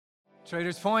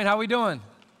Traders Point, how we doing?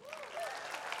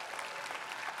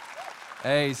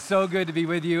 Hey, so good to be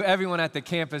with you. Everyone at the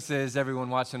campuses, everyone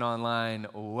watching online,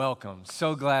 welcome.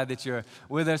 So glad that you're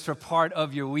with us for part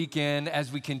of your weekend as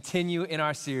we continue in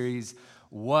our series,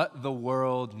 What the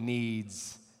World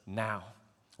Needs Now.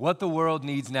 What the world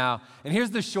needs now. And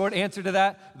here's the short answer to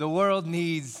that. The world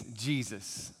needs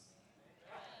Jesus.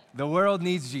 The world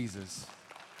needs Jesus.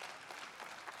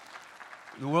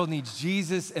 The world needs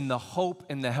Jesus and the hope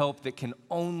and the help that can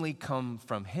only come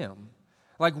from Him.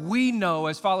 Like we know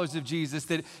as followers of Jesus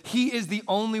that He is the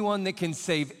only one that can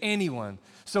save anyone.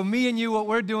 So me and you, what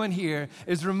we're doing here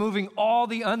is removing all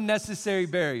the unnecessary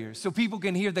barriers so people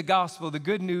can hear the gospel, the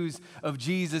good news of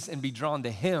Jesus, and be drawn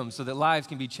to Him so that lives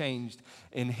can be changed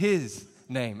in His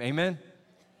name. Amen?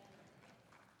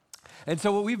 And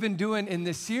so what we've been doing in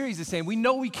this series is saying we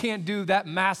know we can't do that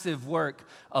massive work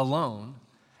alone,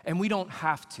 and we don't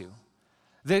have to.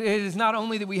 That it is not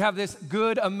only that we have this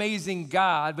good, amazing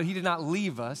God, but He did not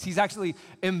leave us. He's actually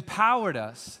empowered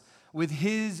us with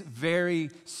His very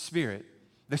Spirit,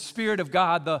 the Spirit of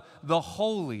God, the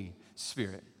Holy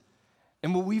Spirit.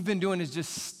 And what we've been doing is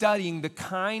just studying the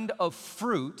kind of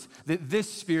fruit that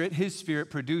this Spirit, His Spirit,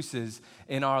 produces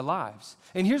in our lives.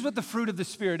 And here's what the fruit of the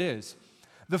Spirit is.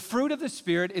 The fruit of the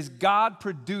Spirit is God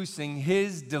producing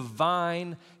His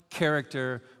divine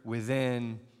character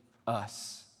within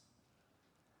us.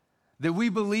 That we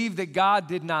believe that God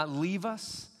did not leave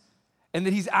us and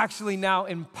that He's actually now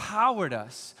empowered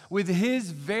us with His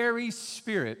very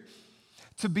Spirit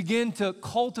to begin to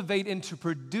cultivate and to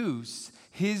produce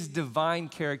His divine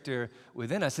character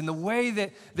within us. And the way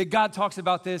that God talks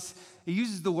about this, He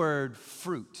uses the word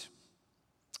fruit.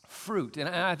 Fruit. And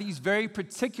I think He's very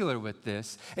particular with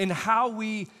this. And how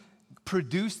we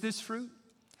produce this fruit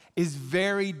is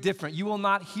very different. You will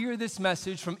not hear this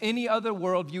message from any other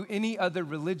worldview, any other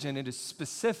religion. It is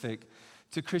specific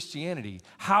to Christianity.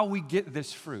 How we get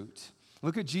this fruit.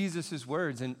 Look at Jesus'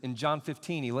 words in John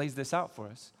 15. He lays this out for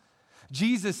us.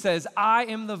 Jesus says, I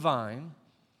am the vine,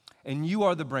 and you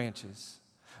are the branches.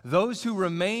 Those who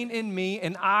remain in me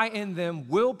and I in them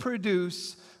will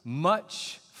produce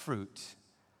much fruit.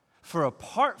 For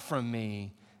apart from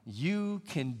me, you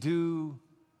can do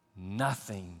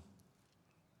nothing.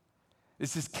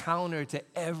 This is counter to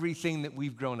everything that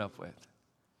we've grown up with.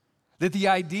 That the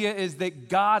idea is that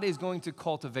God is going to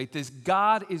cultivate this.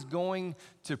 God is going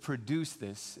to produce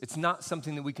this. It's not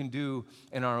something that we can do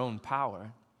in our own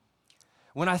power.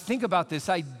 When I think about this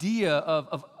idea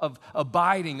of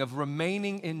abiding, of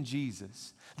remaining in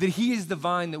Jesus, that He is the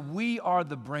vine, that we are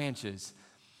the branches,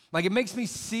 like it makes me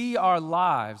see our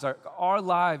lives,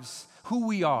 who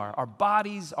we are, our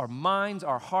bodies, our minds,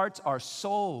 our hearts, our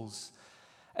souls,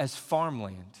 as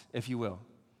farmland, if you will.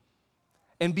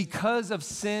 And because of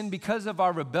sin, because of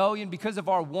our rebellion, because of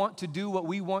our want to do what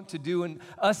we want to do and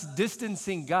us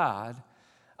distancing God,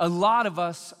 a lot of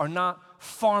us are not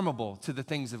farmable to the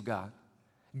things of God.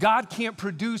 God can't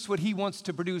produce what He wants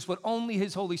to produce, what only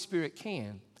His Holy Spirit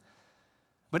can.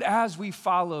 But as we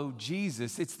follow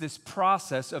Jesus, it's this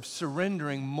process of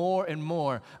surrendering more and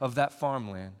more of that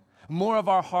farmland. More of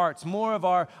our hearts, more of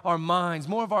our minds,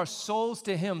 more of our souls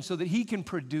to Him so that He can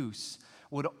produce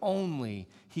what only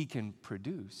He can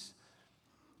produce.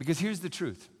 Because here's the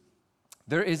truth.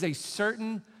 There is a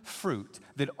certain fruit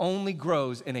that only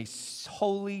grows in a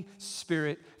Holy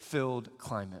Spirit-filled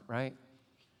climate, right?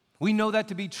 We know that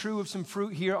to be true of some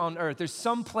fruit here on earth. There's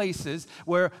some places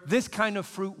where this kind of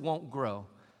fruit won't grow.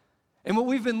 And what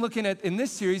we've been looking at in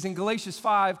this series in Galatians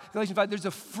 5, there's a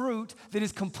fruit that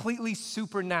is completely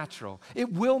supernatural.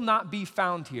 It will not be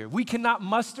found here. We cannot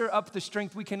muster up the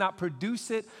strength. We cannot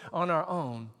produce it on our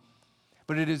own.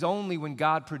 But it is only when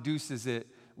God produces it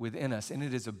within us. And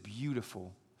it is a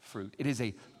beautiful fruit. It is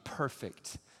a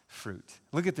perfect fruit.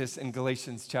 Look at this in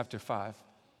Galatians chapter 5.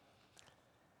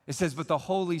 It says, but the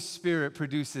Holy Spirit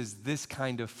produces this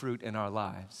kind of fruit in our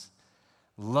lives.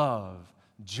 Love,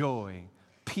 joy,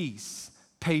 peace,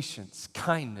 patience,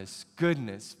 kindness,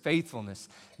 goodness, faithfulness,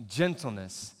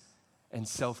 gentleness, and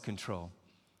self-control.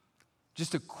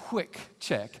 Just a quick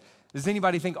check. Does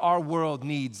anybody think our world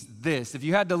needs this? If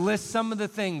you had to list some of the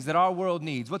things that our world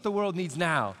needs, what the world needs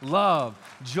now: love,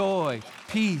 joy,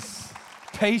 peace,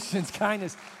 patience,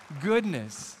 kindness,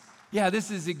 goodness. Yeah,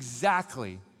 this is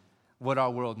exactly what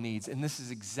our world needs, and this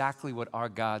is exactly what our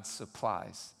God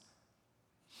supplies.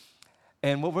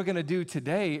 And what we're going to do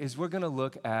today is we're going to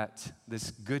look at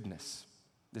this goodness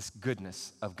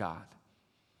of God.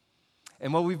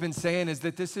 And what we've been saying is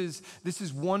that this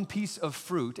is one piece of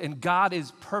fruit, and God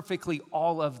is perfectly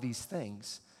all of these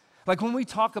things. Like when we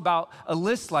talk about a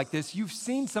list like this, you've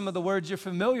seen some of the words, you're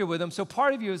familiar with them. So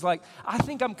part of you is like, I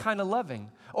think I'm kind of loving,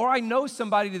 or I know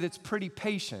somebody that's pretty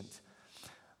patient.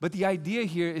 But the idea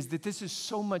here is that this is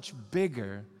so much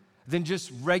bigger than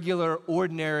just regular,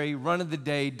 ordinary,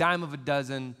 run-of-the-day, dime of a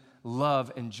dozen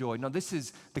love and joy. No, this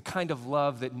is the kind of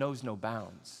love that knows no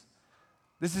bounds.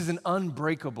 This is an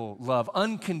unbreakable love,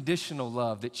 unconditional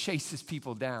love that chases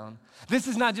people down. This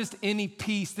is not just any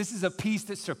peace. This is a peace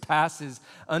that surpasses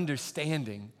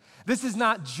understanding. This is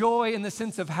not joy in the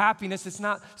sense of happiness. It's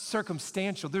not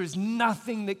circumstantial. There is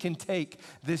nothing that can take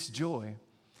this joy.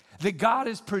 That God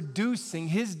is producing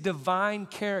his divine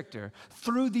character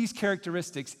through these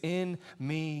characteristics in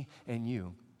me and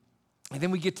you. And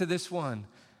then we get to this one,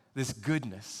 this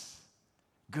goodness.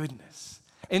 Goodness.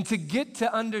 And to get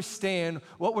to understand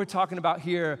what we're talking about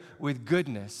here with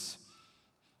goodness,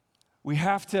 we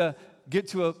have to get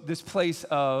to this place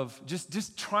of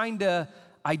just trying to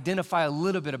identify a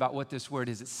little bit about what this word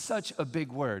is. It's such a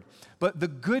big word. But the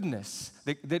goodness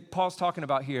that Paul's talking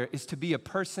about here is to be a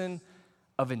person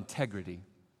of integrity.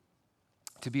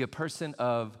 To be a person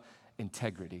of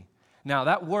integrity. Now,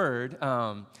 that word,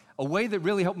 a way that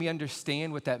really helped me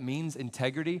understand what that means,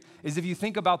 integrity, is if you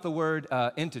think about the word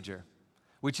integer,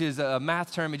 which is a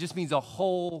math term. It just means a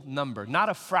whole number, not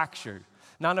a fraction.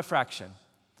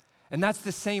 And that's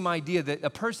the same idea, that a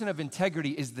person of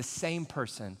integrity is the same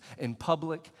person in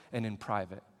public and in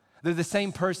private. They're the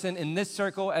same person in this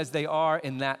circle as they are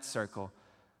in that circle.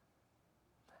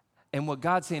 And what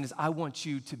God's saying is, I want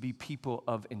you to be people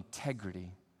of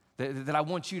integrity, that I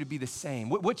want you to be the same.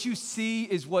 What you see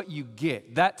is what you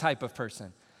get, that type of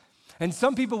person. And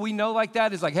some people we know like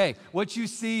that is like, hey, what you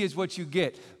see is what you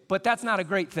get. But that's not a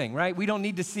great thing, right? We don't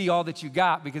need to see all that you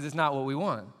got because it's not what we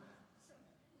want.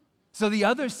 So the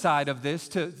other side of this,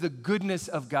 to the goodness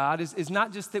of God, is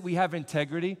not just that we have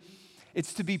integrity,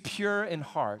 it's to be pure in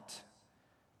heart.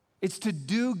 It's to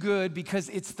do good because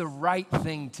it's the right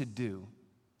thing to do.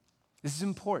 This is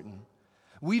important.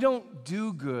 We don't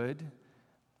do good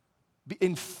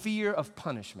in fear of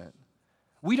punishment.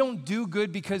 We don't do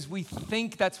good because we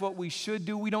think that's what we should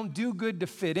do. We don't do good to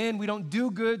fit in. We don't do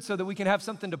good so that we can have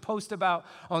something to post about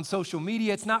on social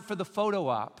media. It's not for the photo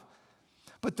op.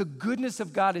 But the goodness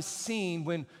of God is seen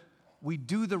when we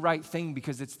do the right thing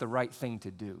because it's the right thing to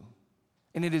do.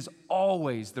 And it is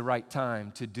always the right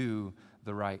time to do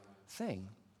the right thing.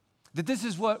 That this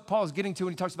is what Paul's getting to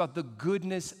when he talks about the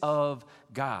goodness of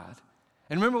God.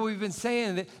 And remember, we've been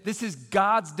saying that this is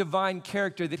God's divine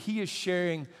character that he is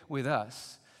sharing with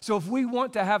us. So if we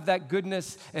want to have that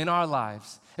goodness in our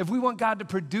lives, if we want God to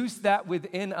produce that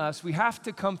within us, we have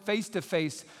to come face to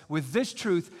face with this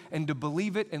truth and to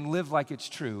believe it and live like it's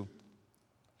true.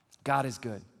 God is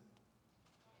good.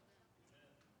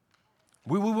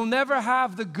 We will never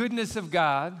have the goodness of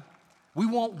God. We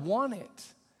won't want it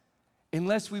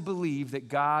unless we believe that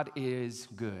God is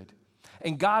good.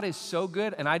 And God is so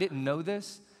good, and I didn't know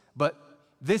this, but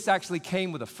this actually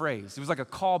came with a phrase. It was like a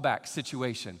callback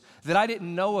situation that I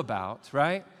didn't know about,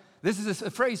 right? This is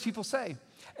a phrase people say.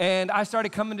 And I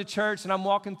started coming to church, and I'm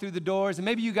walking through the doors, and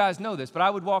maybe you guys know this, but I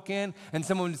would walk in, and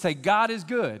someone would say, God is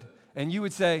good. And you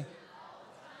would say,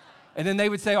 and then they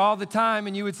would say all the time,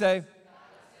 and you would say,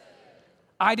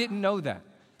 I didn't know that.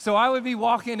 So I would be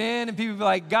walking in, and people would be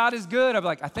like, God is good. I'd be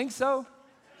like, I think so.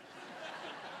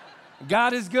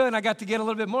 God is good, and I got to get a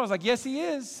little bit more. I was like, yes, he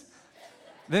is.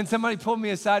 Then somebody pulled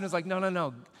me aside and was like,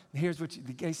 no. Here's what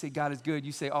they say, God is good.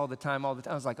 You say all the time. I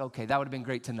was like, okay, that would have been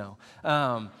great to know.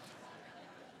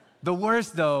 The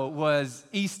worst, though, was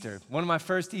Easter. One of my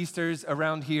first Easters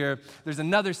around here, there's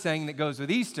another saying that goes with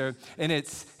Easter, and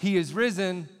it's, he is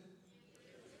risen.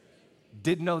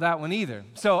 Didn't know that one either.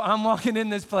 So I'm walking in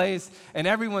this place, and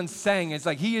everyone's saying, it's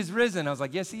like, he is risen. I was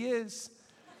like, yes, he is.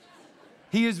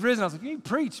 He is risen. I was like, you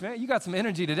preach, man. You got some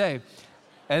energy today.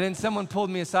 And then someone pulled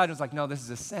me aside and was like, no, this is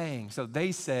a saying. So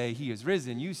they say he is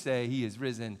risen. You say he is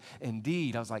risen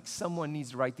indeed. I was like, someone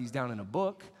needs to write these down in a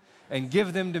book and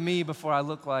give them to me before I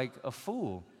look like a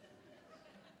fool.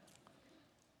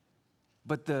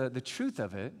 But the truth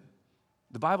of it,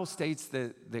 the Bible states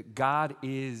that God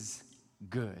is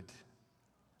good.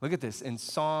 Look at this. In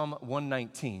Psalm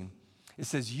 119, it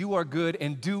says, you are good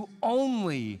and do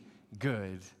only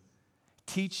good.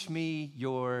 Teach me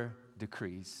your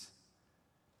decrees.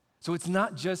 So it's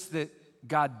not just that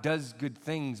God does good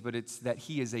things, but it's that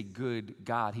he is a good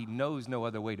God. He knows no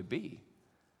other way to be.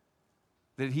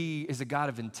 That he is a God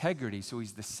of integrity, so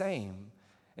he's the same.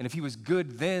 And if he was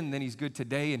good then he's good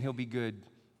today, and he'll be good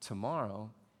tomorrow.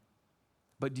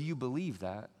 But do you believe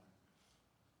that?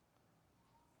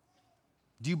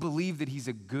 Do you believe that he's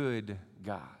a good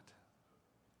God?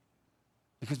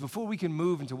 Because before we can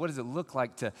move into what does it look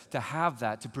like to have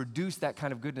that, to produce that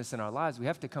kind of goodness in our lives, we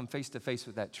have to come face to face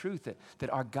with that truth that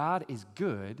our God is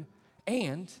good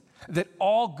and that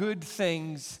all good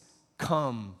things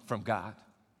come from God.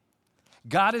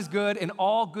 God is good and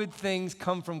all good things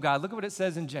come from God. Look at what it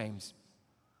says in James.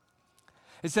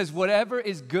 It says, whatever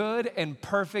is good and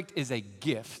perfect is a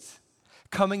gift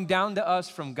coming down to us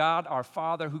from God our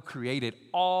Father who created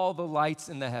all the lights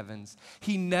in the heavens.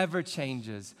 He never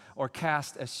changes or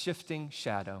casts a shifting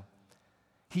shadow.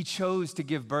 He chose to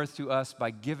give birth to us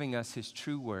by giving us his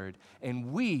true word,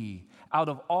 and we, out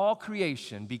of all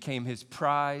creation, became his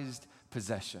prized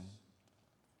possession.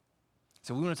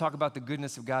 So we want to talk about the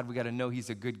goodness of God. We got to know he's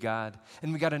a good God,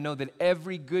 and we got to know that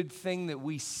every good thing that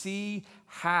we see,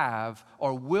 have,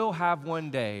 or will have one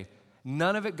day,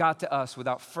 none of it got to us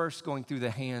without first going through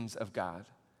the hands of God.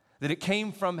 That it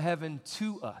came from heaven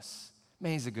to us.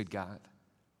 Man, he's a good God.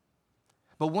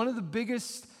 But one of the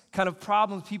biggest kind of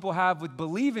problems people have with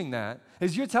believing that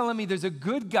is you're telling me there's a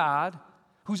good God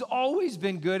who's always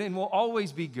been good and will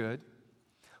always be good,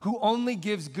 who only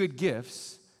gives good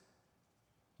gifts.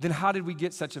 Then how did we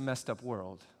get such a messed up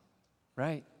world,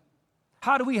 right?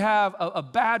 How do we have a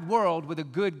bad world with a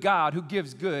good God who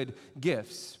gives good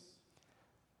gifts?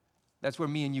 That's where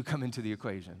me and you come into the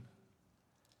equation.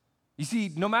 You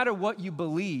see, no matter what you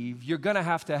believe, you're gonna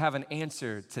have to have an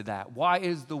answer to that. Why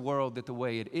is the world the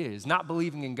way it is? Not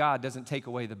believing in God doesn't take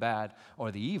away the bad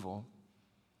or the evil,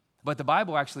 but the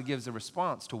Bible actually gives a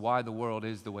response to why the world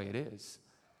is the way it is.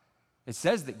 It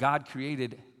says that God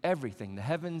created everything, the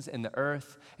heavens and the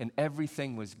earth, and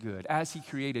everything was good. As he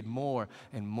created more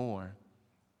and more,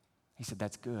 he said,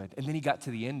 that's good. And then he got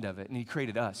to the end of it, and he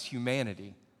created us,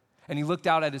 humanity. And he looked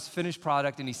out at his finished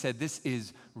product and he said, this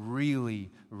is really,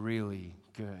 really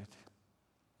good.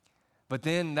 But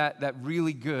then that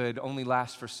really good only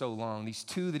lasts for so long. These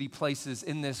two that he places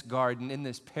in this garden, in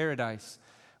this paradise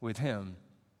with him.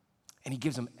 And he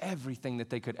gives them everything that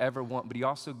they could ever want, but he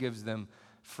also gives them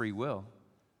free will,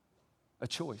 a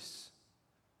choice.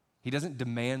 He doesn't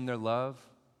demand their love.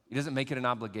 He doesn't make it an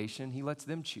obligation. He lets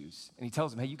them choose. And he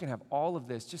tells them, hey, you can have all of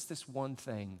this, just this one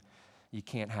thing you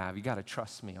can't have. You got to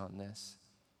trust me on this.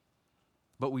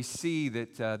 But we see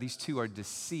that these two are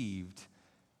deceived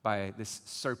by this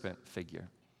serpent figure.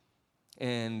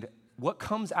 And what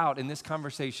comes out in this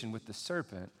conversation with the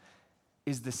serpent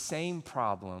is the same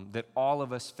problem that all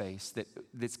of us face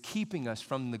that's keeping us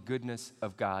from the goodness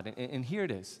of God. And here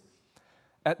it is.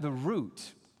 At the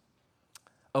root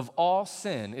of all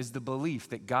sin is the belief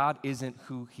that God isn't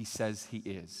who he says he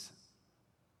is.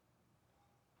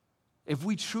 If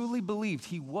we truly believed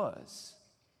he was,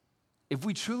 if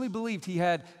we truly believed he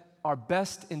had our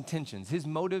best intentions, his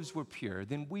motives were pure,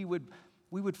 then we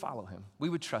would follow him. We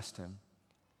would trust him.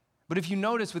 But if you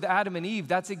notice with Adam and Eve,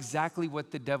 that's exactly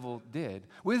what the devil did.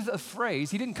 With a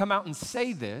phrase, he didn't come out and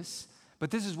say this,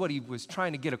 but this is what he was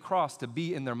trying to get across to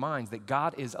be in their minds, that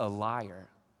God is a liar.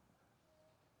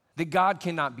 That God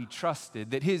cannot be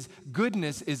trusted, that his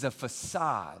goodness is a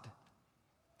facade.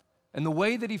 And the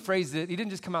way that he phrased it, he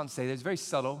didn't just come out and say that, it's very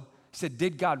subtle. He said,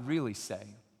 did God really say?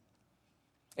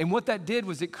 And what that did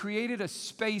was it created a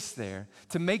space there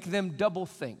to make them double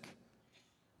think,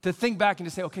 to think back and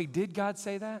to say, okay, did God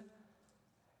say that?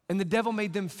 And the devil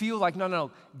made them feel like,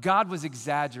 no, God was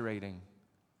exaggerating.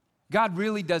 God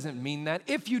really doesn't mean that.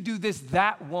 If you do this,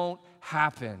 that won't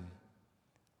happen.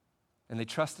 And they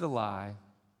trusted a lie,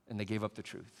 and they gave up the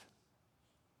truth.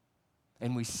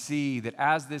 And we see that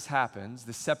as this happens,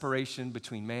 the separation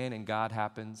between man and God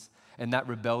happens, and that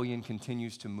rebellion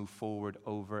continues to move forward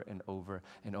over and over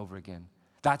and over again.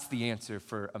 That's the answer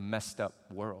for a messed up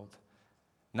world.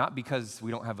 Not because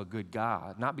we don't have a good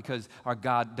God, not because our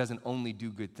God doesn't only do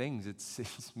good things,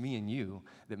 it's me and you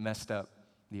that messed up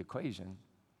the equation.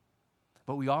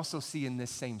 But we also see in this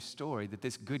same story that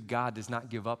this good God does not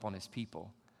give up on his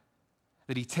people.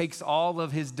 That he takes all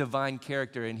of his divine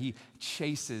character and he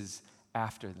chases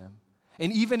after them.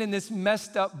 And even in this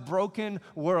messed up, broken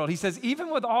world, he says, even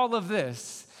with all of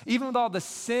this, even with all the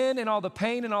sin and all the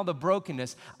pain and all the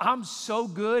brokenness, I'm so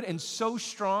good and so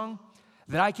strong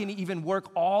that I can even work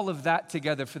all of that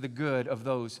together for the good of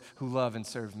those who love and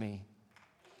serve me.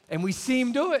 And we see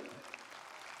him do it.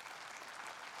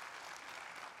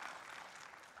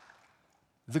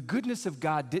 The goodness of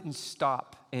God didn't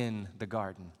stop in the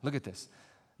garden. Look at this.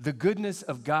 The goodness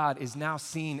of God is now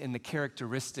seen in the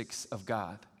characteristics of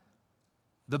God.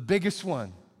 The biggest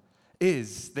one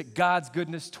is that God's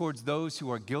goodness towards those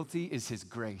who are guilty is his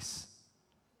grace.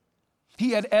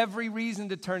 He had every reason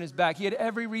to turn his back. He had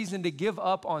every reason to give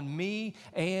up on me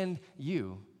and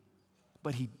you,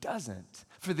 but he doesn't.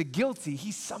 For the guilty,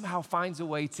 he somehow finds a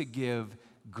way to give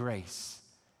grace.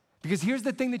 Because here's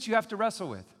the thing that you have to wrestle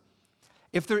with.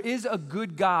 If there is a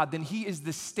good God, then he is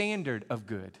the standard of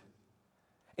good.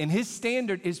 And his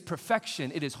standard is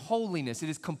perfection, it is holiness, it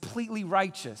is completely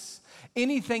righteous.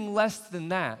 Anything less than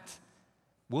that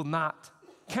will not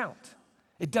count.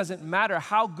 It doesn't matter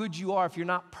how good you are. If you're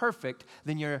not perfect,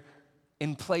 then you're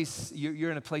in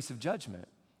a place of judgment.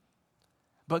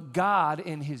 But God,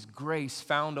 in his grace,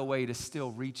 found a way to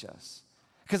still reach us.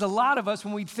 Because a lot of us,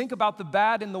 when we think about the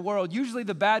bad in the world, usually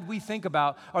the bad we think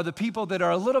about are the people that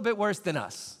are a little bit worse than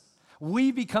us.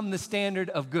 We become the standard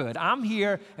of good. I'm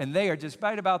here, and they are just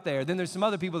right about there. Then there's some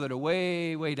other people that are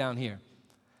way, way down here.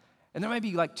 And there might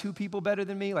be like 2 people better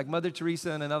than me, like Mother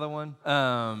Teresa and another one.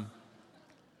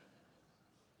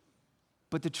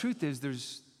 But the truth is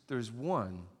there's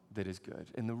one that is good,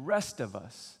 and the rest of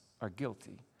us are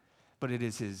guilty. But it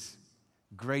is his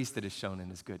grace that is shown in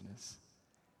his goodness.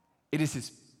 It is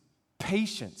his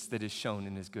patience that is shown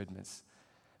in his goodness.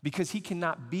 Because he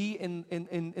cannot be in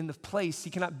the place,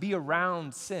 he cannot be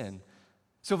around sin.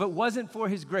 So if it wasn't for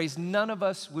his grace, none of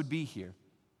us would be here.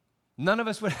 None of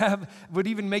us would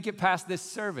even make it past this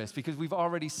service because we've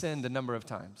already sinned a number of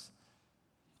times.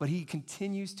 But he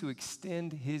continues to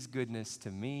extend his goodness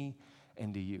to me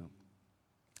and to you.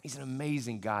 He's an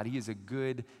amazing God. He is a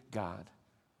good God.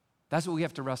 That's what we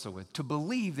have to wrestle with, to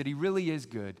believe that he really is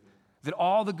good, that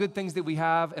all the good things that we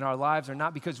have in our lives are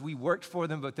not because we worked for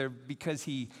them, but they're because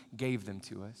he gave them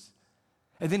to us.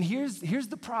 And then here's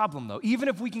the problem, though. Even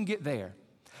if we can get there,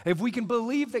 if we can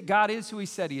believe that God is who he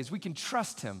said he is, we can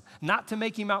trust him, not to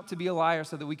make him out to be a liar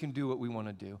so that we can do what we want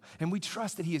to do. And we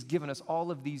trust that he has given us all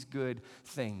of these good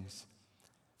things.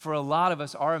 For a lot of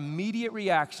us, our immediate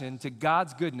reaction to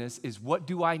God's goodness is, what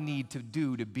do I need to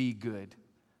do to be good?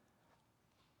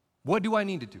 What do I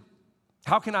need to do?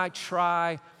 How can I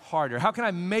try harder? How can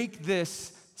I make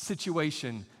this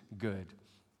situation good?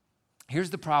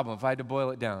 Here's the problem, if I had to boil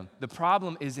it down. The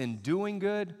problem is in doing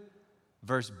good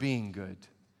versus being good.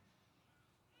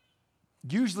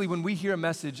 Usually when we hear a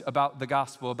message about the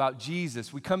gospel, about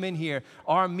Jesus, we come in here,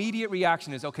 our immediate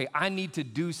reaction is, okay, I need to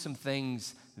do some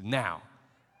things now.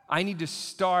 I need to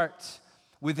start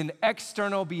with an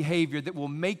external behavior that will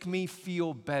make me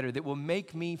feel better, that will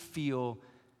make me feel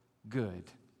good.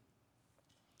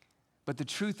 But the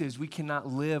truth is, we cannot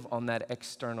live on that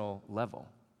external level.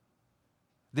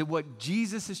 That what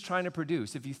Jesus is trying to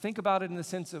produce, if you think about it in the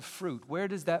sense of fruit, where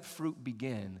does that fruit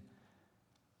begin?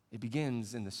 It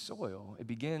begins in the soil. It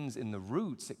begins in the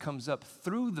roots. It comes up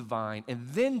through the vine and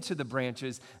then to the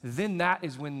branches. Then that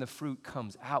is when the fruit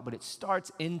comes out. But it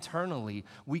starts internally.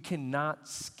 We cannot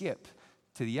skip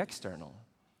to the external.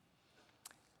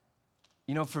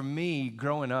 You know, for me,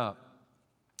 growing up,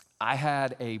 I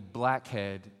had a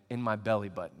blackhead in my belly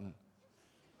button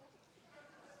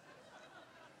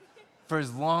for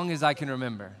as long as I can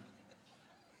remember.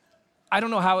 I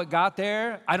don't know how it got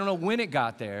there. I don't know when it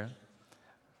got there.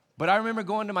 But I remember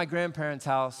going to my grandparents'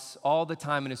 house all the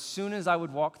time, and as soon as I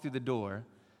would walk through the door,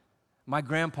 my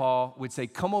grandpa would say,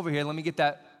 "Come over here, let me get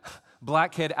that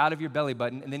blackhead out of your belly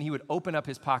button," and then he would open up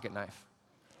his pocket knife.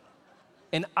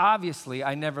 And obviously,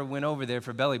 I never went over there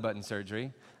for belly button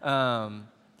surgery.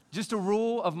 Just a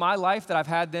rule of my life that I've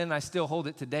had then, I still hold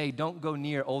it today: don't go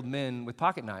near old men with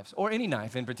pocket knives, or any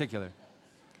knife in particular.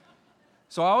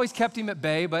 So I always kept him at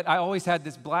bay, but I always had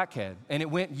this blackhead, and it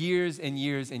went years and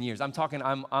years and years. I'm talking,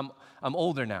 I'm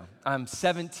older now. I'm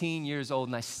 17 years old,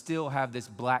 and I still have this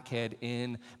blackhead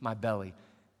in my belly.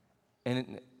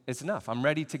 And it's enough. I'm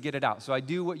ready to get it out. So I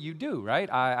do what you do, right?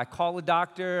 I call a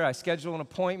doctor. I schedule an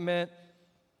appointment.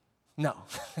 No.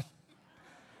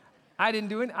 I didn't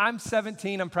do it. I'm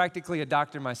 17. I'm practically a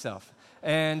doctor myself.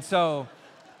 And so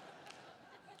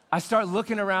I start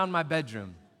looking around my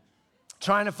bedroom,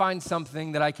 trying to find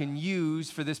something that I can use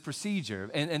for this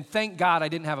procedure. And thank God I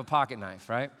didn't have a pocket knife,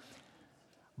 right?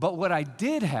 But what I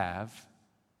did have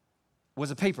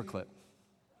was a paperclip.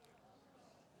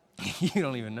 You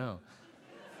don't even know.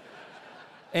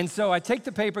 And so I take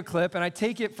the paperclip and I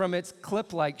take it from its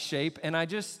clip-like shape and I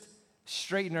just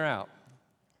straighten her out.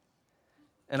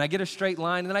 And I get a straight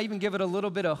line, and then I even give it a little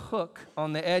bit of hook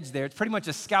on the edge there. It's pretty much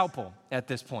a scalpel at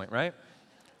this point, right?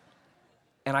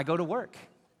 And I go to work.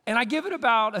 And I give it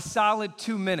about a solid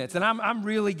 2 minutes, and I'm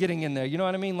really getting in there. You know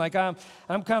what I mean? Like I'm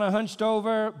kind of hunched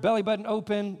over, belly button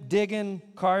open, digging,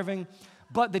 carving.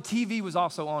 But the TV was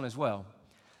also on as well.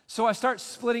 So I start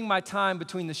splitting my time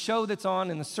between the show that's on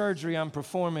and the surgery I'm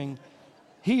performing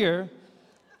here.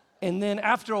 And then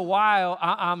after a while,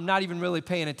 I'm not even really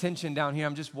paying attention down here.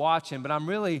 I'm just watching, but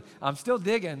I'm still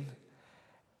digging.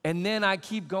 And then I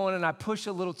keep going and I push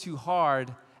a little too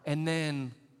hard, and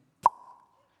then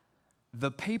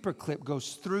the paper clip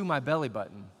goes through my belly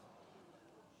button.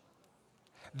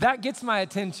 That gets my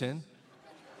attention.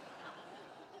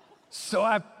 So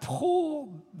I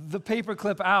pull the paper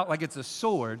clip out like it's a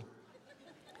sword.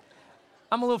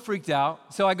 I'm a little freaked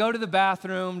out. So I go to the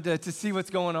bathroom to see what's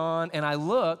going on, and I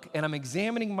look, and I'm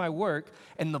examining my work,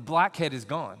 and the blackhead is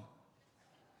gone.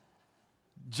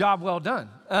 Job well done.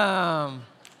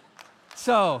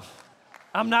 So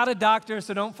I'm not a doctor,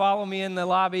 so don't follow me in the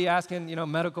lobby asking,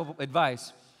 medical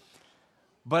advice.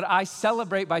 But I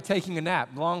celebrate by taking a nap.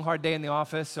 Long, hard day in the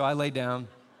office, so I lay down.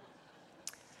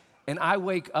 And I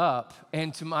wake up,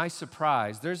 and to my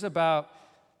surprise, there's about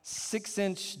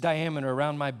 6-inch diameter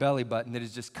around my belly button that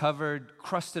is just covered,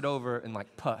 crusted over in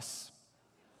like pus.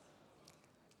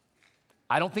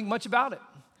 I don't think much about it.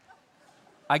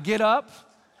 I get up,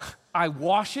 I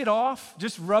wash it off,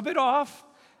 just rub it off,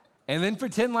 and then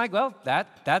pretend like, well,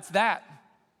 that's that.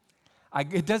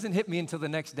 It doesn't hit me until the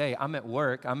next day. I'm at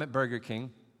work, I'm at Burger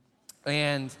King,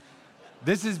 and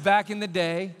this is back in the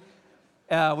day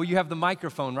where you have the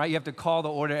microphone, right? You have to call the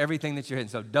order, everything that you're hitting.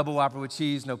 So double Whopper with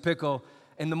cheese, no pickle.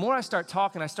 And the more I start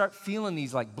talking, I start feeling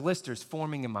these like blisters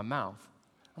forming in my mouth.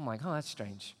 I'm like, oh, that's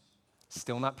strange.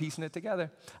 Still not piecing it together.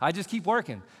 I just keep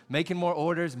working, making more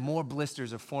orders, more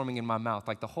blisters are forming in my mouth.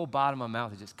 Like the whole bottom of my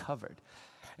mouth is just covered.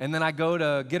 And then I go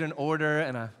to get an order,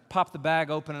 and I pop the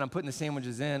bag open, and I'm putting the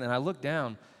sandwiches in, and I look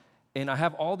down, and I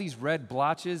have all these red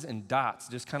blotches and dots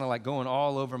just kind of like going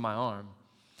all over my arm.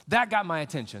 That got my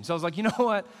attention. So I was like, you know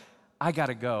what? I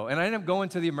gotta go. And I ended up going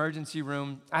to the emergency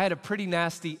room. I had a pretty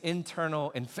nasty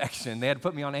internal infection. They had to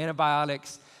put me on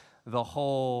antibiotics, the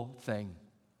whole thing.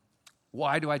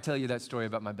 Why do I tell you that story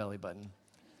about my belly button?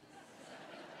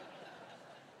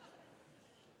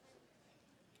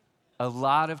 A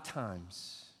lot of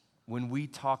times when we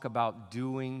talk about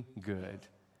doing good,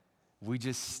 we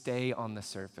just stay on the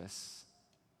surface.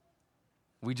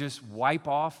 We just wipe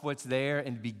off what's there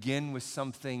and begin with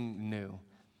something new.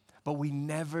 But we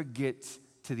never get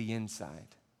to the inside.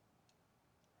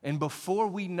 And before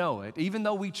we know it, even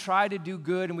though we try to do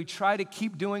good and we try to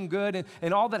keep doing good,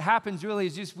 and all that happens really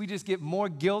is we just get more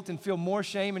guilt and feel more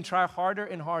shame and try harder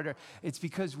and harder. It's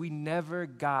because we never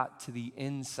got to the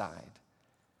inside.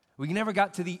 We never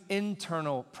got to the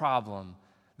internal problem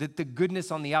that the goodness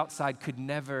on the outside could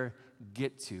never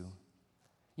get to.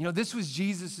 This was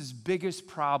Jesus' biggest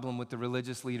problem with the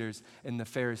religious leaders and the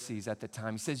Pharisees at the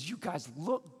time. He says, you guys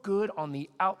look good on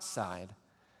the outside,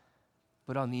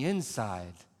 but on the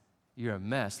inside, you're a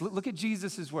mess. Look at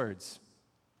Jesus' words.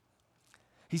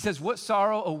 He says, what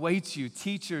sorrow awaits you,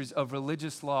 teachers of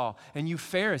religious law, and you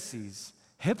Pharisees,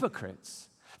 hypocrites.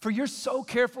 For you're so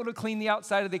careful to clean the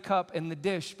outside of the cup and the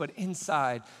dish, but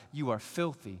inside you are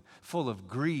filthy, full of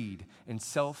greed and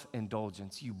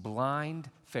self-indulgence. You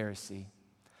blind Pharisee.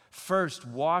 First,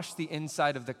 wash the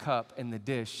inside of the cup and the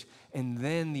dish, and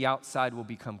then the outside will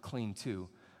become clean too.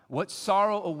 What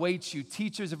sorrow awaits you,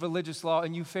 teachers of religious law,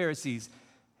 and you Pharisees,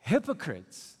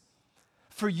 hypocrites!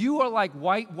 For you are like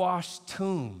whitewashed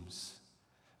tombs,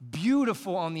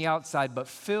 beautiful on the outside, but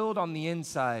filled on the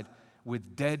inside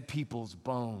with dead people's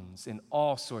bones and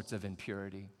all sorts of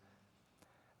impurity.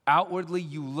 Outwardly,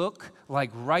 you look like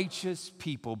righteous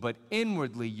people, but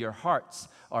inwardly, your hearts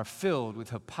are filled with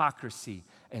hypocrisy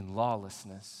and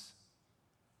lawlessness.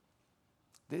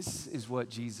 This is what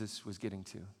Jesus was getting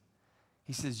to.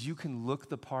 He says, you can look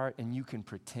the part and you can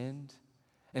pretend.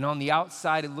 And on the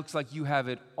outside, it looks like you have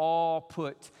it all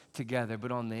put together.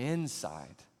 But on the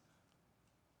inside,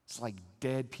 it's like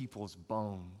dead people's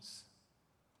bones.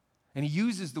 And he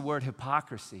uses the word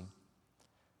hypocrisy.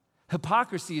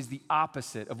 Hypocrisy is the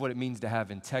opposite of what it means to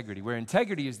have integrity. Where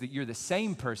integrity is that you're the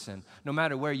same person no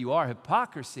matter where you are.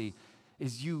 Hypocrisy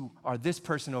is you are this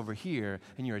person over here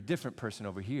and you're a different person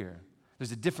over here.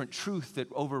 There's a different truth that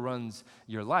overruns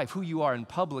your life. Who you are in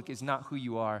public is not who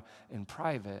you are in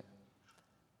private.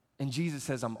 And Jesus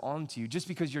says, I'm on to you. Just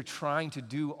because you're trying to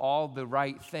do all the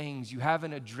right things, you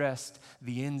haven't addressed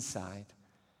the inside.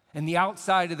 And the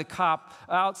outside of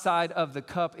the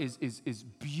cup is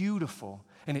beautiful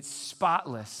and it's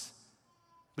spotless.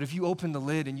 But if you open the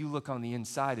lid and you look on the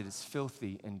inside, it is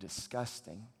filthy and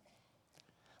disgusting.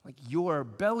 Like your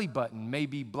belly button may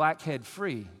be blackhead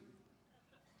free,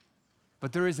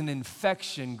 but there is an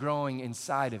infection growing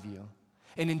inside of you.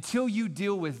 And until you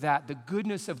deal with that, the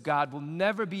goodness of God will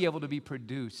never be able to be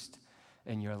produced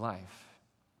in your life.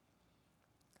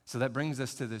 So that brings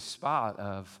us to this spot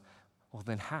of, well,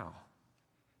 then how?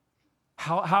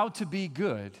 How to be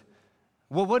good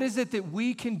Well, what is it that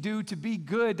we can do to be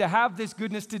good, to have this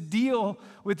goodness, to deal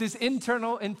with this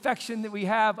internal infection that we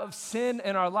have of sin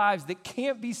in our lives that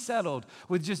can't be settled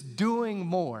with just doing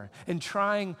more and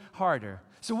trying harder?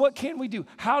 So what can we do?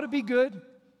 How to be good?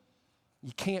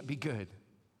 You can't be good.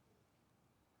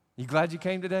 You glad you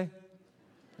came today?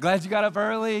 Glad you got up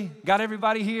early, got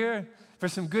everybody here for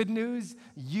some good news?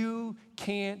 You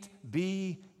can't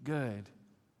be good.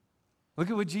 Look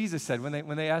at what Jesus said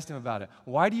when they asked him about it.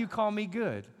 Why do you call me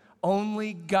good?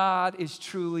 Only God is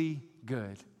truly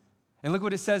good. And look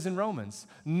what it says in Romans.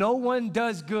 No one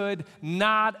does good,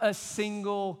 not a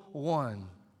single one.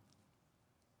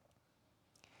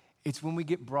 It's when we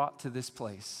get brought to this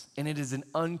place, and it is an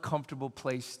uncomfortable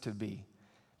place to be,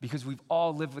 because we've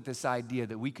all lived with this idea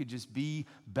that we could just be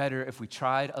better if we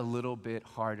tried a little bit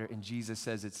harder. And Jesus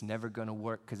says it's never going to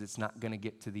work because it's not going to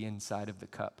get to the inside of the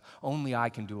cup. Only I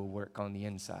can do a work on the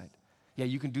inside. Yeah,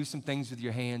 you can do some things with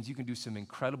your hands. You can do some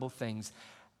incredible things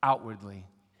outwardly.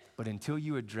 But until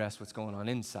you address what's going on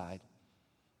inside,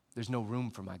 there's no room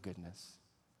for my goodness.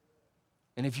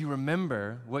 And if you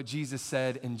remember what Jesus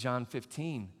said in John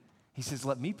 15, he says,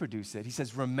 let me produce it. He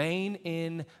says, remain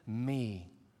in me.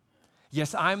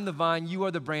 Yes, I'm the vine, you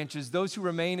are the branches. Those who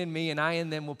remain in me and I in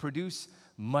them will produce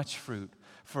much fruit.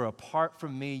 For apart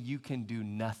from me, you can do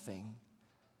nothing.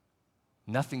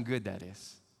 Nothing good, that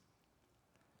is.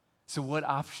 So what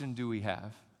option do we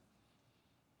have?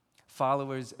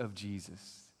 Followers of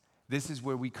Jesus. This is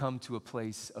where we come to a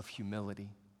place of humility,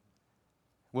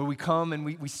 where we come and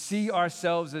we see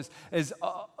ourselves as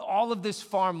all of this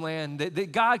farmland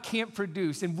that God can't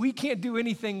produce and we can't do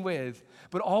anything with,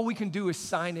 but all we can do is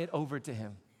sign it over to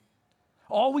him.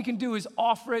 All we can do is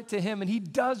offer it to him, and he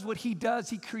does what he does.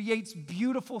 He creates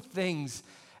beautiful things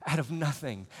out of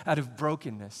nothing, out of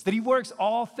brokenness, that he works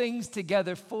all things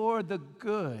together for the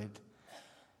good.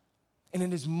 And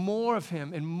it is more of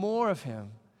him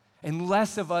and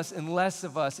less of us and less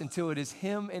of us until it is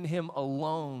him and him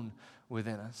alone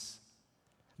within us.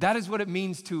 That is what it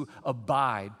means to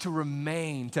abide, to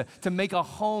remain, to make a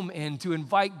home in, to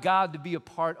invite God to be a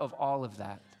part of all of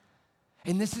that.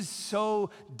 And this is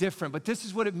so different, but this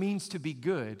is what it means to be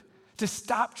good, to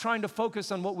stop trying to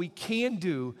focus on what we can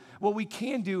do,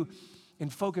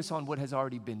 and focus on what has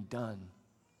already been done.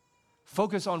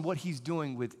 Focus on what he's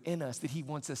doing within us, that he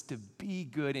wants us to be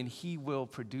good, and he will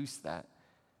produce that.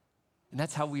 And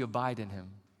that's how we abide in him.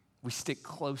 We stick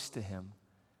close to him.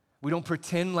 We don't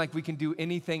pretend like we can do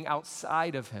anything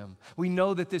outside of him. We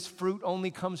know that this fruit only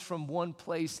comes from one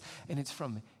place, and it's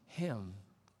from him.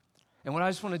 And what I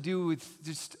just want to do with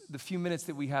just the few minutes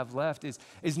that we have left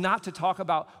is not to talk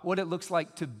about what it looks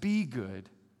like to be good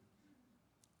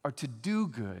or to do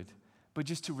good, but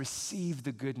just to receive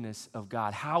the goodness of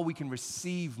God, how we can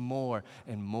receive more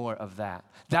and more of that.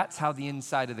 That's how the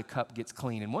inside of the cup gets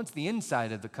clean. And once the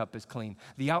inside of the cup is clean,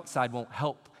 the outside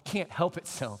can't help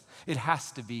itself. It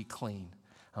has to be clean,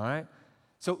 all right?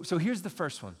 So here's the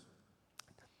first one.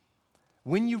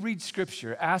 When you read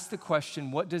Scripture, ask the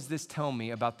question, what does this tell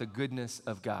me about the goodness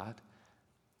of God?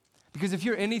 Because if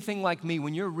you're anything like me,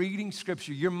 when you're reading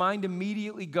Scripture, your mind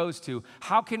immediately goes to,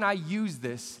 how can I use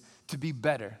this to be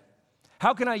better?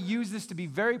 How can I use this to be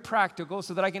very practical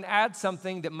so that I can add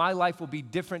something that my life will be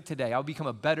different today? I'll become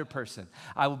a better person.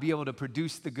 I will be able to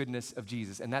produce the goodness of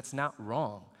Jesus. And that's not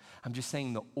wrong. I'm just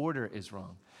saying the order is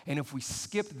wrong. And if we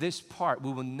skip this part,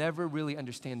 we will never really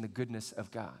understand the goodness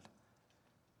of God.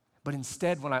 But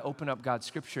instead, when I open up God's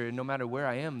Scripture, and no matter where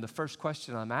I am, the first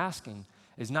question I'm asking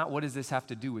is not what does this have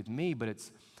to do with me, but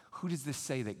it's who does this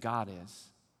say that God is?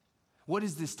 What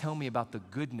does this tell me about the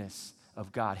goodness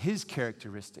of God, his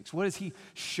characteristics? What is he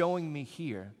showing me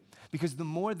here? Because the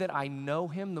more that I know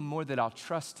him, the more that I'll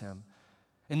trust him.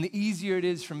 And the easier it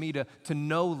is for me to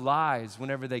know lies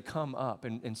whenever they come up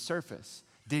and surface.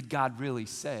 Did God really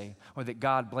say? Or that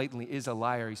God blatantly is a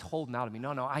liar, he's holding out at me.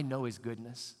 No, I know his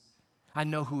goodness. I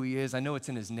know who he is. I know it's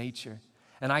in his nature.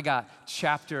 And I got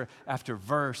chapter after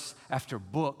verse after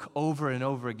book over and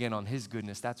over again on his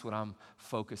goodness. That's what I'm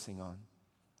focusing on.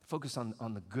 Focus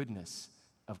on the goodness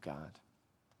of God.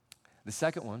 The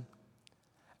second one,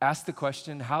 ask the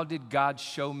question, how did God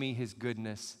show me his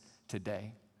goodness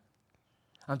today?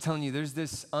 I'm telling you, there's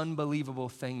this unbelievable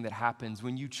thing that happens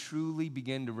when you truly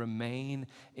begin to remain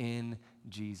in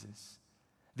Jesus.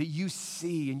 That you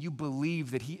see and you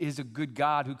believe that he is a good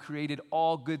God who created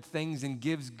all good things and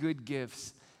gives good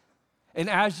gifts. And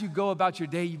as you go about your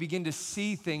day, you begin to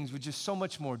see things with just so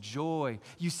much more joy.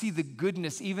 You see the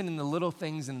goodness even in the little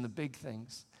things and the big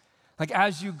things. Like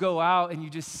as you go out and you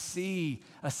just see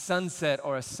a sunset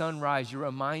or a sunrise, you're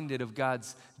reminded of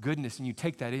God's goodness and you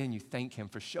take that in and you thank him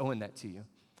for showing that to you.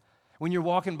 When you're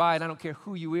walking by, and I don't care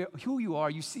who you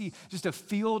are, you see just a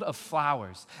field of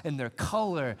flowers and their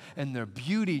color and their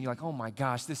beauty, and you're like, oh my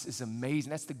gosh, this is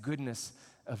amazing. That's the goodness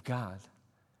of God.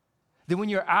 Then when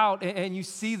you're out and you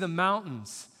see the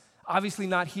mountains, obviously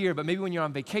not here, but maybe when you're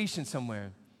on vacation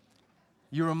somewhere,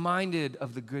 you're reminded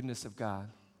of the goodness of God.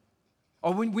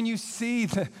 Or when you see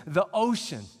the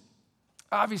ocean,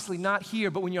 obviously not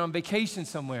here, but when you're on vacation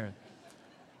somewhere,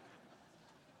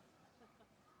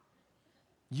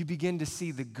 you begin to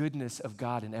see the goodness of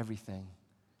God in everything.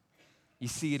 You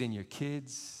see it in your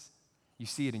kids. You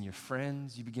see it in your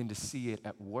friends. You begin to see it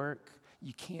at work.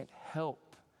 You can't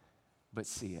help but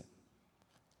see it.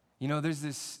 You know, there's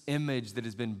this image that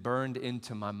has been burned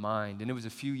into my mind, and it was a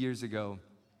few years ago.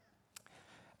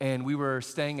 And we were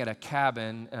staying at a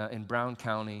cabin in Brown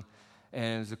County,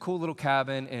 and it was a cool little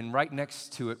cabin, and right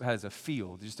next to it has a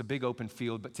field, just a big open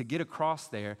field. But to get across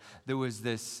there was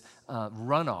this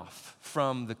runoff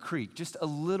from the creek, just a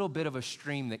little bit of a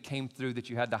stream that came through that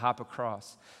you had to hop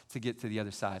across to get to the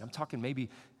other side. I'm talking maybe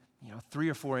 3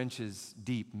 or 4 inches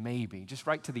deep, maybe, just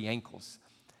right to the ankles.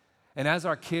 And as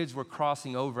our kids were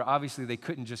crossing over, obviously they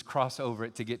couldn't just cross over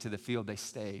it to get to the field, they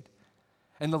stayed.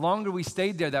 And the longer we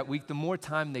stayed there that week, the more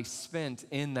time they spent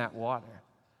in that water.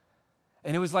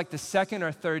 And it was like the second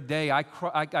or third day, I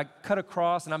cut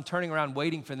across and I'm turning around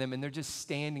waiting for them, and they're just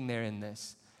standing there in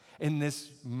this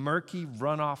murky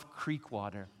runoff creek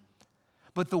water.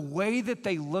 But the way that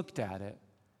they looked at it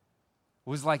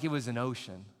was like it was an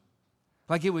ocean,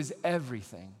 like it was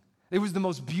everything. It was the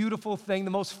most beautiful thing,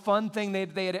 the most fun thing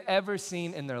they had ever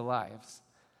seen in their lives.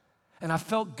 And I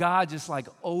felt God just like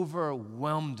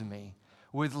overwhelmed me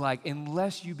with like,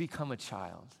 unless you become a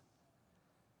child,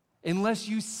 unless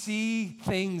you see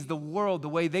things, the world, the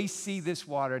way they see this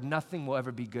water, nothing will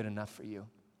ever be good enough for you.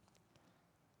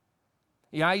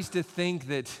 I used to think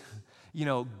that,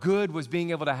 good was being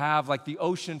able to have like the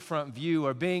oceanfront view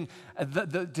or being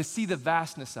to see the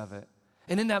vastness of it.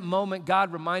 And in that moment,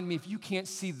 God reminded me, if you can't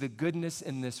see the goodness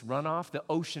in this runoff, the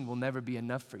ocean will never be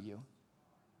enough for you.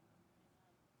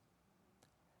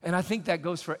 And I think that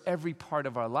goes for every part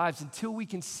of our lives. Until we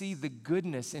can see the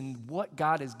goodness in what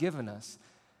God has given us,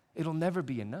 it'll never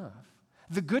be enough.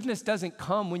 The goodness doesn't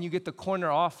come when you get the corner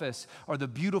office or the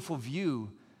beautiful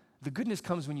view. The goodness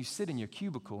comes when you sit in your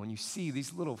cubicle and you see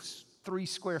these little 3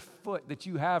 square foot that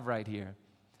you have right here.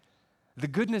 The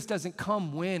goodness doesn't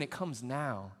come when, it comes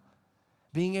now.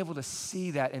 Being able to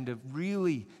see that and to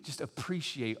really just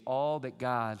appreciate all that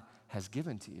God has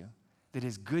given to you. That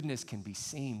His goodness can be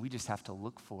seen. We just have to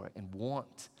look for it and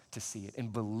want to see it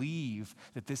and believe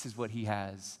that this is what He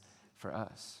has for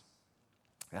us.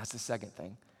 That's the second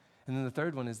thing. And then the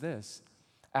third one is this.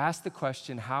 Ask the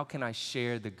question, how can I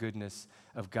share the goodness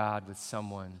of God with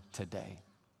someone today?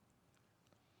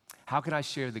 How can I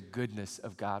share the goodness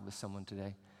of God with someone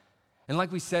today? And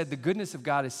like we said, the goodness of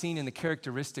God is seen in the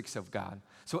characteristics of God.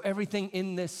 So everything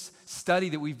in this study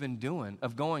that we've been doing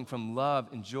of going from love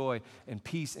and joy and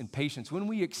peace and patience, when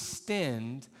we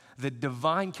extend the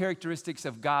divine characteristics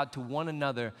of God to one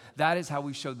another, that is how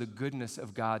we show the goodness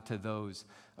of God to those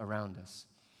around us.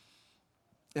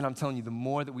 And I'm telling you, the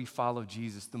more that we follow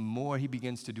Jesus, the more He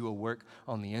begins to do a work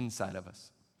on the inside of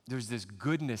us. There's this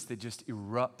goodness that just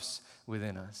erupts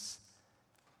within us.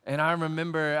 And I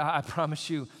remember, I promise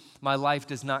you, my life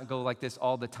does not go like this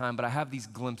all the time, but I have these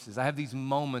glimpses. I have these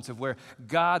moments of where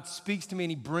God speaks to me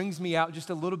and He brings me out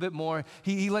just a little bit more.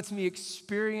 He lets me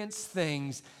experience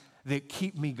things that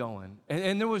keep me going.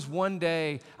 And there was one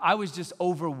day I was just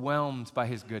overwhelmed by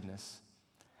His goodness.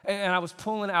 And I was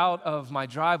pulling out of my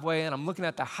driveway and I'm looking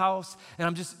at the house and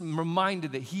I'm just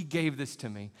reminded that He gave this to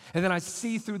me. And then I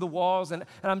see through the walls and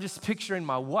I'm just picturing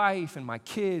my wife and my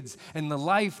kids and the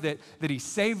life that He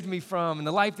saved me from and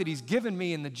the life that He's given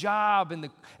me and the job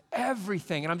and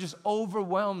everything. And I'm just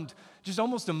overwhelmed, just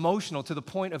almost emotional to the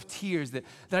point of tears that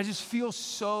I just feel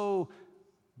so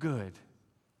good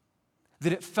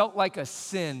that it felt like a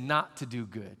sin not to do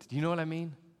good. Do you know what I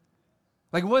mean?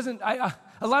 Like it wasn't,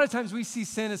 a lot of times we see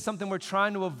sin as something we're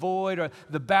trying to avoid or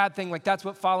the bad thing, like that's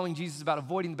what following Jesus is about,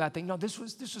 avoiding the bad thing. No, this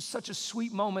was such a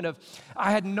sweet moment of,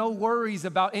 I had no worries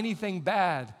about anything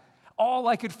bad. All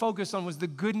I could focus on was the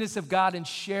goodness of God and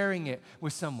sharing it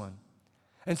with someone.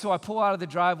 And so I pull out of the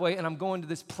driveway and I'm going to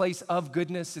this place of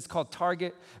goodness. It's called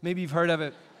Target. Maybe you've heard of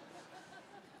it.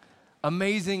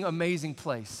 Amazing, amazing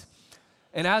place.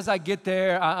 And as I get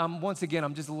there, I'm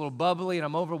just a little bubbly and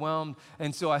I'm overwhelmed.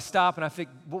 And so I stop and I think,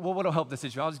 what'll help this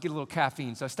issue? I'll just get a little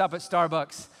caffeine. So I stop at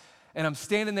Starbucks and I'm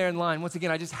standing there in line. Once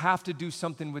again, I just have to do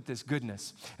something with this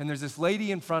goodness. And there's this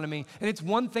lady in front of me. And it's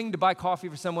one thing to buy coffee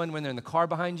for someone when they're in the car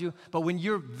behind you, but when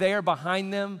you're there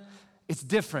behind them, it's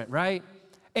different, right?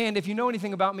 And if you know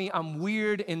anything about me, I'm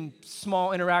weird in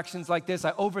small interactions like this.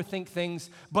 I overthink things,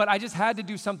 but I just had to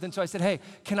do something. So I said, hey,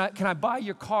 can I buy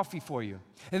your coffee for you?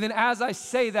 And then as I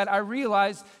say that, I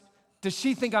realize, does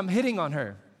she think I'm hitting on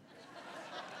her?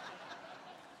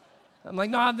 I'm like,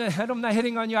 no, I'm not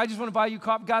hitting on you. I just want to buy you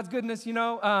coffee. God's goodness,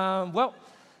 well,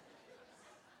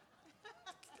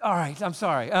 all right, I'm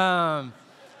sorry.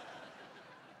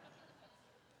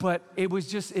 But it was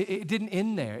just, it didn't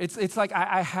end there. It's like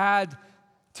I had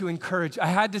to encourage. I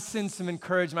had to send some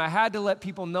encouragement. I had to let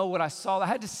people know what I saw.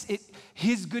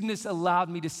 His goodness allowed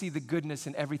me to see the goodness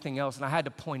in everything else, and I had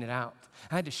to point it out.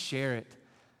 I had to share it.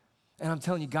 And I'm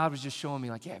telling you, God was just showing me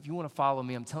like, yeah, if you want to follow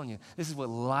me, I'm telling you, this is what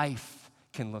life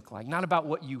can look like. Not about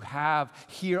what you have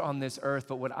here on this earth,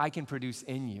 but what I can produce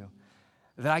in you.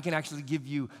 That I can actually give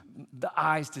you the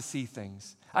eyes to see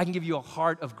things. I can give you a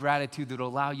heart of gratitude that will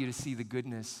allow you to see the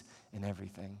goodness in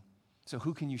everything. So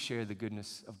who can you share the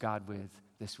goodness of God with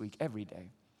this week, every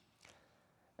day?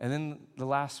 And then the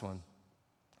last one,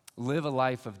 live a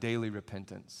life of daily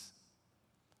repentance.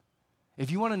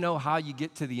 If you want to know how you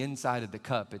get to the inside of the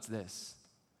cup, it's this.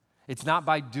 It's not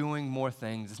by doing more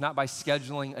things. It's not by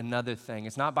scheduling another thing.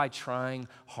 It's not by trying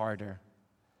harder.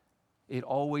 It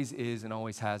always is and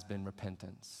always has been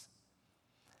repentance.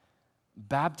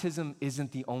 Baptism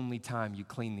isn't the only time you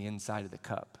clean the inside of the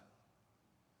cup.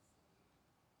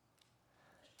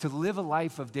 To live a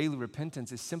life of daily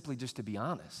repentance is simply just to be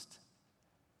honest.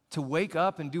 To wake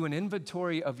up and do an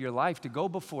inventory of your life, to go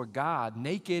before God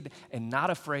naked and not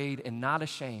afraid and not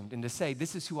ashamed, and to say,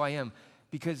 this is who I am,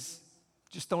 because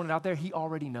just throwing it out there, He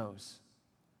already knows.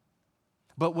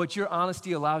 But what your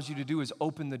honesty allows you to do is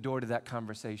open the door to that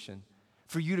conversation,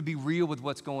 for you to be real with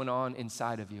what's going on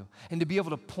inside of you, and to be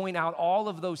able to point out all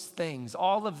of those things,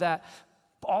 all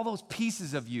those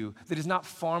pieces of you that is not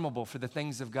farmable for the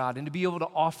things of God, and to be able to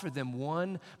offer them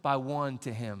one by one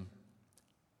to Him,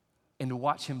 and to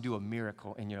watch Him do a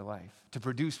miracle in your life, to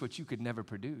produce what you could never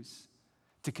produce,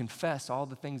 to confess all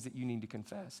the things that you need to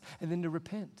confess, and then to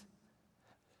repent.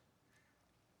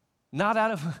 Not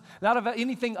out of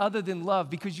anything other than love,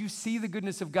 because you see the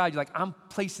goodness of God. You're like, I'm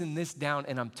placing this down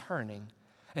and I'm turning.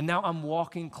 And now I'm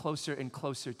walking closer and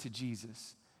closer to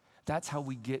Jesus. That's how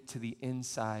we get to the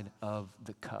inside of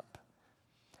the cup.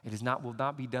 Will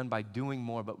not be done by doing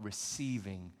more, but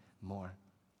receiving more.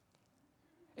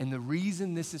 And the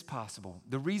reason this is possible,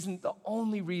 the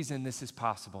only reason this is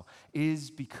possible is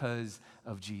because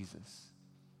of Jesus.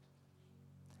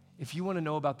 If you want to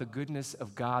know about the goodness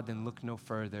of God, then look no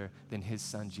further than His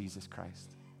Son, Jesus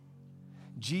Christ.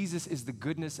 Jesus is the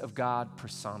goodness of God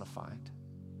personified.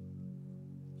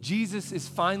 Jesus is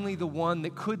finally the one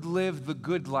that could live the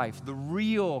good life, the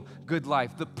real good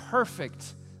life, the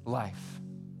perfect life.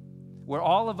 Where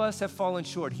all of us have fallen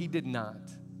short, He did not.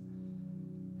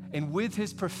 And with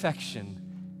His perfection,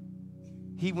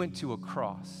 He went to a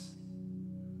cross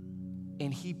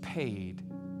and He paid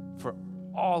for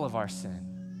all of our sin.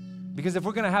 Because if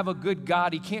we're going to have a good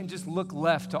God, He can't just look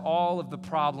left to all of the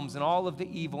problems and all of the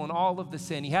evil and all of the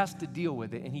sin. He has to deal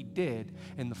with it, and He did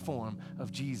in the form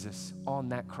of Jesus on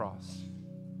that cross.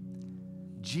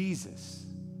 Jesus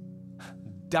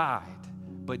died,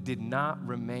 but did not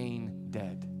remain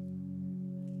dead.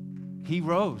 He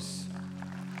rose.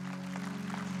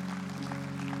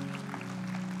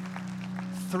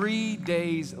 3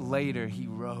 days later, He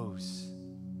rose,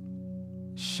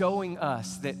 showing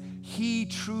us that He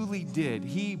truly did.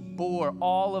 He bore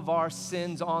all of our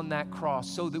sins on that cross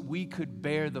so that we could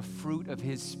bear the fruit of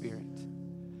His Spirit,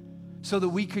 so that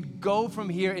we could go from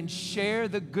here and share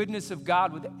the goodness of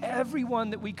God with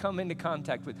everyone that we come into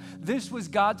contact with. This was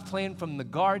God's plan from the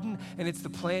garden, and it's the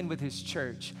plan with His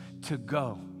church to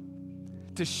go,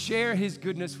 to share His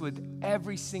goodness with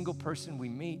every single person we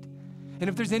meet. And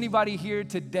if there's anybody here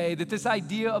today that this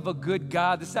idea of a good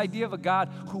God, this idea of a God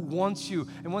who wants you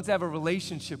and wants to have a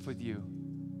relationship with you,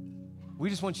 we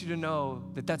just want you to know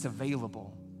that that's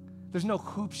available. There's no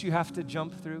hoops you have to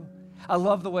jump through. I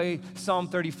love the way Psalm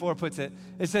 34 puts it.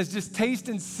 It says, just taste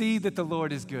and see that the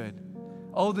Lord is good.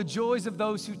 Oh, the joys of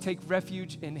those who take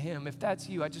refuge in Him. If that's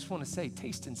you, I just want to say,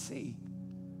 taste and see.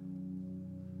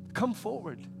 Come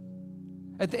forward.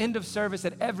 At the end of service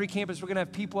at every campus, we're going to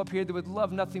have people up here that would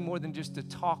love nothing more than just to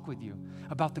talk with you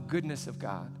about the goodness of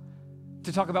God,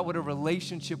 to talk about what a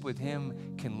relationship with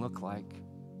Him can look like.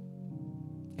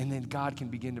 And then God can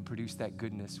begin to produce that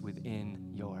goodness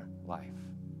within your life.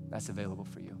 That's available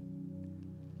for you.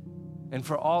 And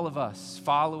for all of us,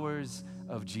 followers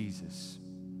of Jesus,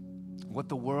 what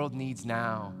the world needs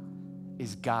now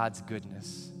is God's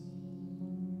goodness.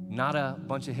 Not a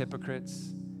bunch of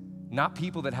hypocrites, not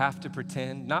people that have to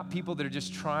pretend, not people that are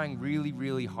just trying really,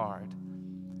 really hard,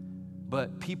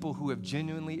 but people who have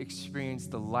genuinely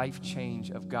experienced the life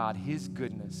change of God, his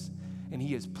goodness, and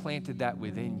he has planted that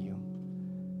within you.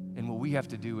 And what we have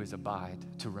to do is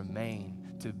abide, to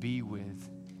remain, to be with,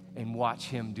 and watch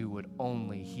him do what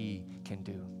only he can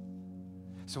do.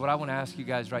 So what I want to ask you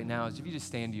guys right now is if you just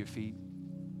stand to your feet.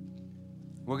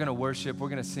 We're going to worship. We're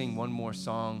going to sing one more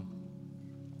song.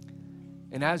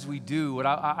 And as we do,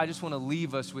 I just want to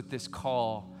leave us with this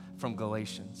call from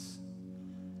Galatians.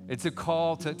 It's a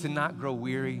call to not grow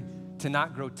weary, to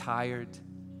not grow tired,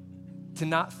 to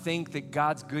not think that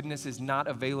God's goodness is not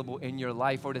available in your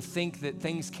life, or to think that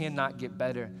things cannot get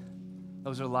better.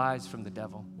 Those are lies from the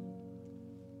devil.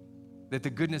 That the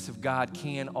goodness of God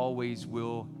can, always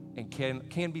will, and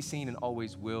can be seen and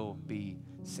always will be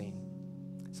seen.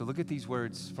 So look at these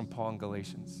words from Paul in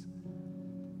Galatians.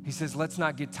 He says, let's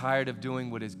not get tired of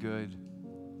doing what is good.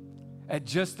 At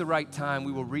just the right time,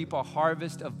 we will reap a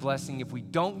harvest of blessing if we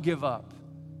don't give up.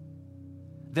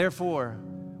 Therefore,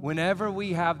 whenever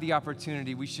we have the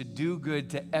opportunity, we should do good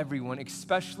to everyone,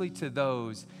 especially to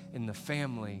those in the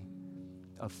family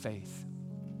of faith.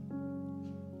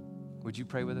 Would you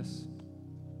pray with us?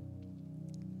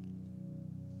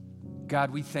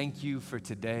 God, we thank you for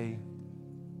today.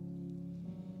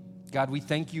 God, we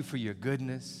thank you for your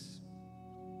goodness.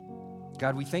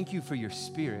 God, we thank you for your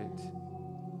Spirit.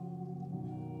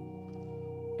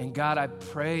 And God, I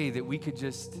pray that we could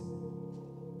just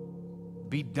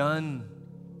be done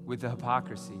with the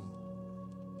hypocrisy,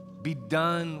 be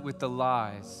done with the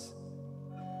lies,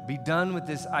 be done with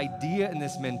this idea and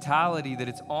this mentality that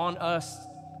it's on us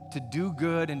to do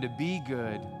good and to be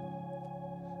good.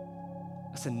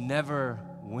 It's a never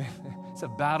win. It's a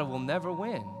battle we'll never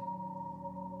win.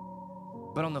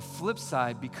 But on the flip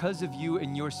side, because of you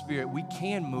and your Spirit, we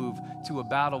can move to a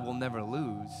battle we'll never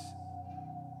lose.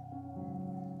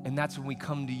 And that's when we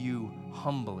come to you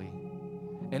humbly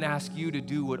and ask you to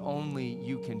do what only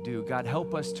you can do. God,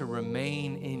 help us to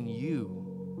remain in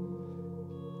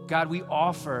you. God, we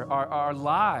offer our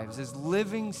lives as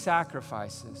living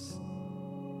sacrifices.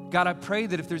 God, I pray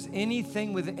that if there's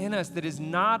anything within us that is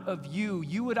not of you,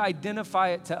 you would identify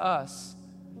it to us.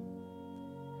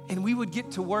 And we would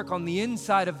get to work on the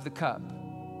inside of the cup.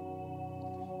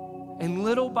 And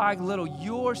little by little,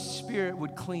 your Spirit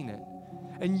would clean it.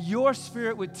 And your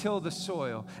Spirit would till the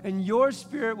soil. And your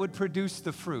Spirit would produce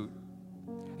the fruit.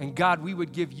 And God, we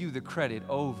would give you the credit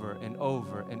over and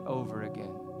over and over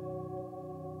again.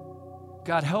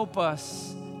 God, help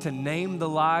us to name the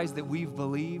lies that we've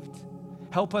believed.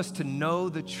 Help us to know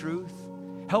the truth.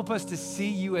 Help us to see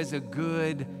you as a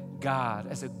good God,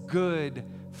 as a good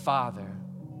Father.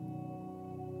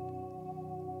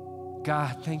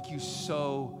 God, thank you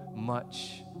so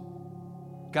much.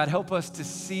 God, help us to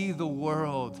see the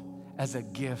world as a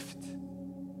gift.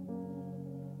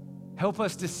 Help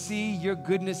us to see your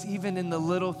goodness even in the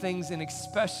little things and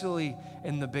especially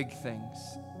in the big things.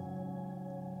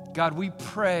 God, we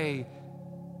pray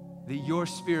that your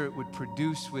Spirit would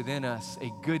produce within us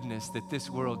a goodness that this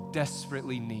world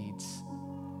desperately needs.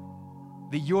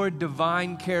 That your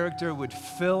divine character would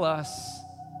fill us,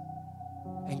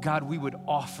 and God, we would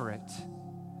offer it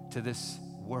to this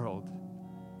world.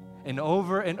 And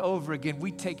over again,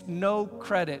 we take no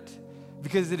credit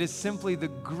because it is simply the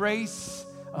grace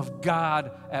of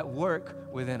God at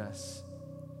work within us.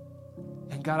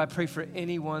 And God, I pray for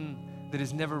anyone that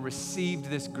has never received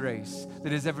this grace,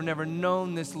 that has never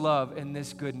known this love and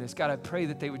this goodness. God, I pray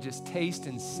that they would just taste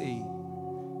and see.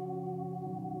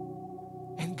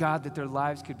 And God, that their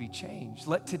lives could be changed.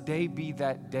 Let today be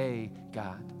that day,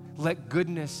 God. Let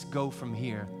goodness go from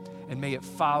here, and may it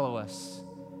follow us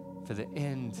to the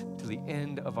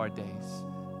end of our days.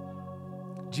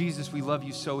 Jesus, we love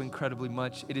you so incredibly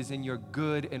much. It is in your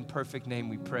good and perfect name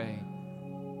we pray.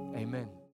 Amen.